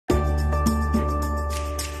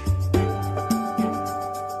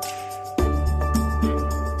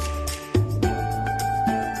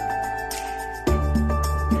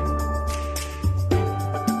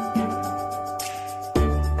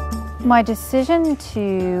My decision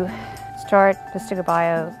to start Vista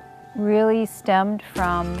Caballo really stemmed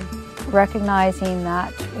from recognizing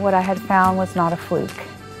that what I had found was not a fluke.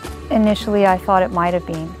 Initially, I thought it might have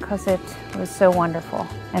been because it was so wonderful.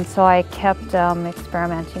 And so I kept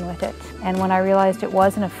experimenting with it. And when I realized it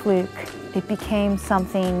wasn't a fluke, it became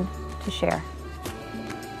something to share.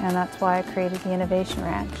 And that's why I created the Innovation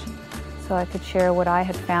Ranch, so I could share what I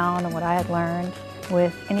had found and what I had learned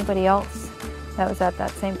with anybody else that was at that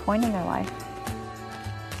same point in their life.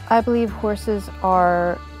 I believe horses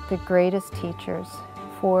are the greatest teachers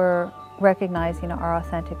for recognizing our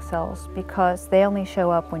authentic selves, because they only show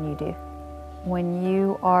up when you do. When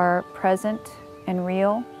you are present and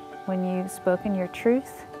real, when you've spoken your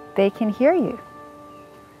truth, they can hear you.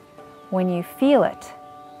 When you feel it,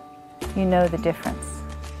 you know the difference,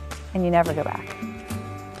 and you never go back.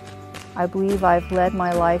 I believe I've led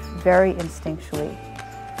my life very instinctually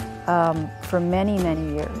for many,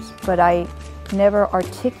 many years, but I never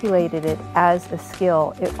articulated it as a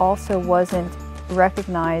skill. It also wasn't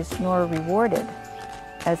recognized nor rewarded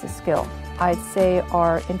as a skill. I'd say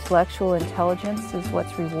our intellectual intelligence is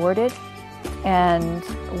what's rewarded, and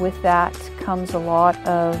with that comes a lot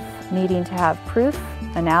of needing to have proof,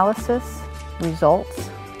 analysis, results.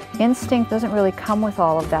 Instinct doesn't really come with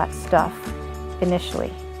all of that stuff initially.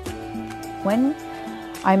 When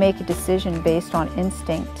I make a decision based on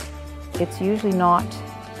instinct, it's usually not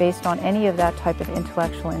based on any of that type of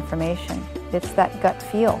intellectual information. It's that gut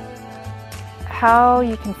feel. How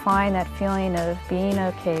you can find that feeling of being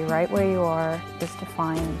okay right where you are is to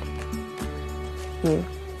find you.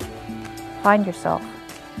 Find yourself.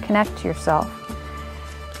 Connect to yourself.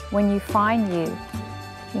 When you find you,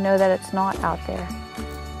 you know that it's not out there.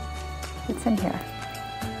 It's in here.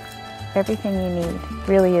 Everything you need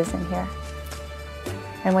really is in here.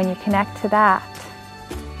 And when you connect to that,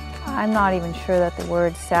 I'm not even sure that the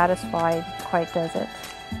word satisfied quite does it.